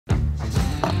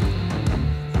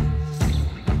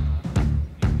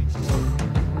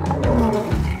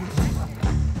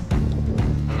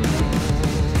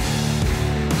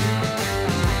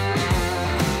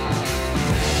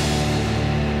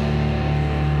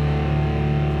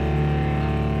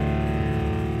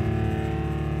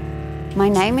My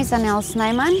name is Annel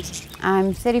Snyman.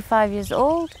 I'm 35 years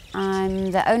old.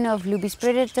 I'm the owner of Loebies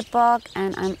Predator Park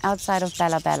and I'm outside of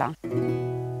Bella Bella.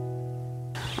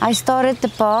 I started the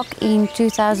park in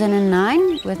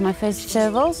 2009 with my first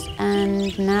servals,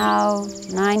 and now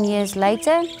 9 years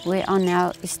later we are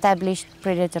now established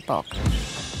Predator Park.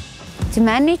 To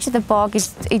manage the park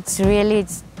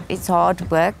it's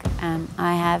hard work.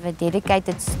 I have a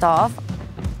dedicated staff.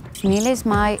 Neil is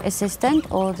my assistant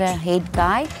or the head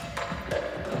guide.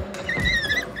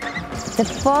 The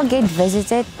park gets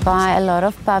visited by a lot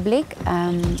of public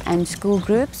and school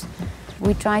groups.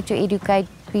 We try to educate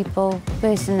people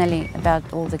personally about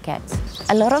all the cats.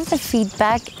 A lot of the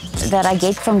feedback that I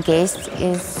get from guests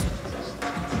is,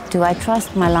 do I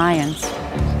trust my lions?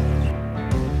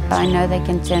 I know they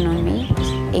can turn on me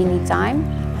anytime.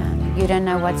 You don't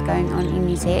know what's going on in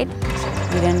his head.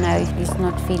 You don't know if he's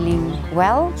not feeling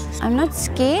well. I'm not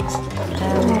scared,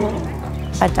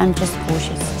 but I'm just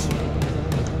cautious.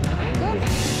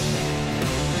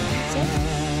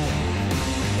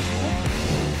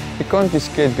 You can't be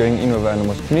scared going in with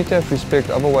animals. You need to have respect,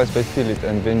 otherwise they feel it,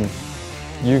 and then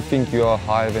you think you are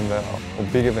higher than they are or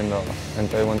bigger than they are, and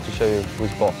they want to show you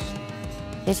who's boss.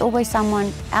 There's always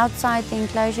someone outside the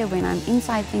enclosure when I'm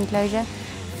inside the enclosure.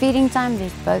 Feeding time,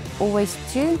 there's always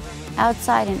two,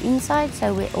 outside and inside,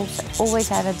 so we also always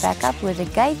have a backup with the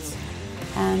gates,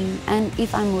 and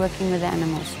if I'm working with the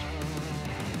animals.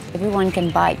 Everyone can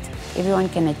bite, everyone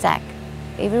can attack.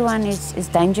 Everyone is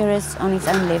dangerous on its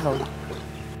own level.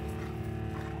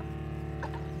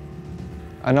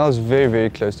 Annel is very, very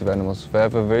close to the animals. They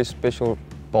have a very special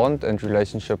bond and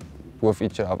relationship with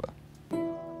each other.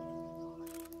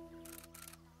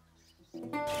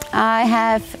 I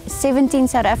have 17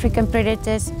 South African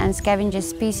predators and scavenger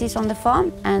species on the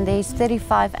farm, and there's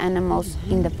 35 animals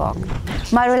in the park.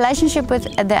 My relationship with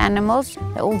the animals,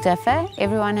 they all differ.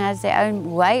 Everyone has their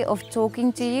own way of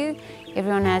talking to you.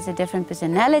 Everyone has a different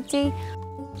personality.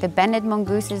 The banded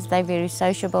mongooses, they're very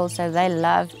sociable, so they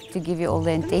love to give you all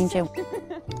the attention.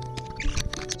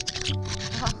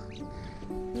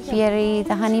 Petite,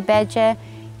 the honey badger,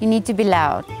 you need to be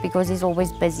loud because he's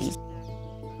always busy.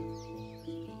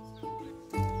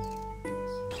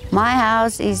 My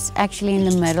house is actually in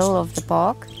the middle of the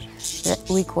park.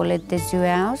 We call it the zoo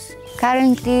house.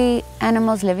 Currently,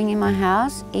 animals living in my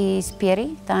house is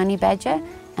Petite, the honey badger,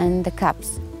 and the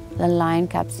cubs, the lion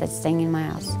cubs that's staying in my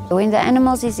house. When the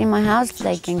animals is in my house,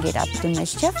 they can get up to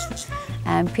mischief.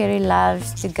 Petite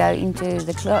loves to go into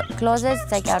the closets,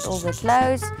 take out all the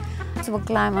clothes. We'll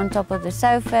climb on top of the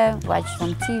sofa, watch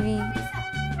some TV.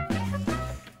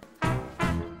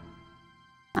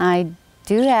 I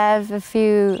do have a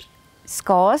few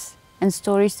scars and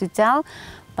stories to tell,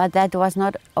 but that was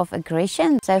not of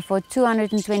aggression. So for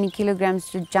 220 kilograms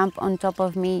to jump on top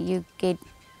of me, you get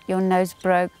your nose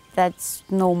broke, that's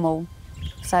normal.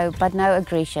 So, but no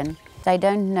aggression. They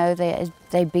don't know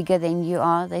they're bigger than you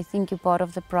are. They think you're part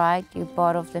of the pride, you're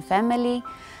part of the family,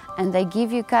 and they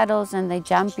give you cuddles and they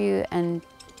jump you, and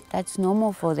that's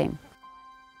normal for them.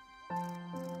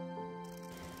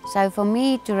 So for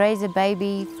me to raise a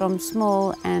baby from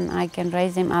small, and I can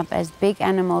raise them up as big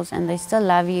animals and they still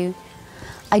love you,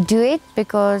 I do it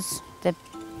because the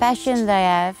passion they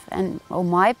have, or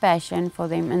my passion for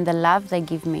them, and the love they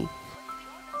give me.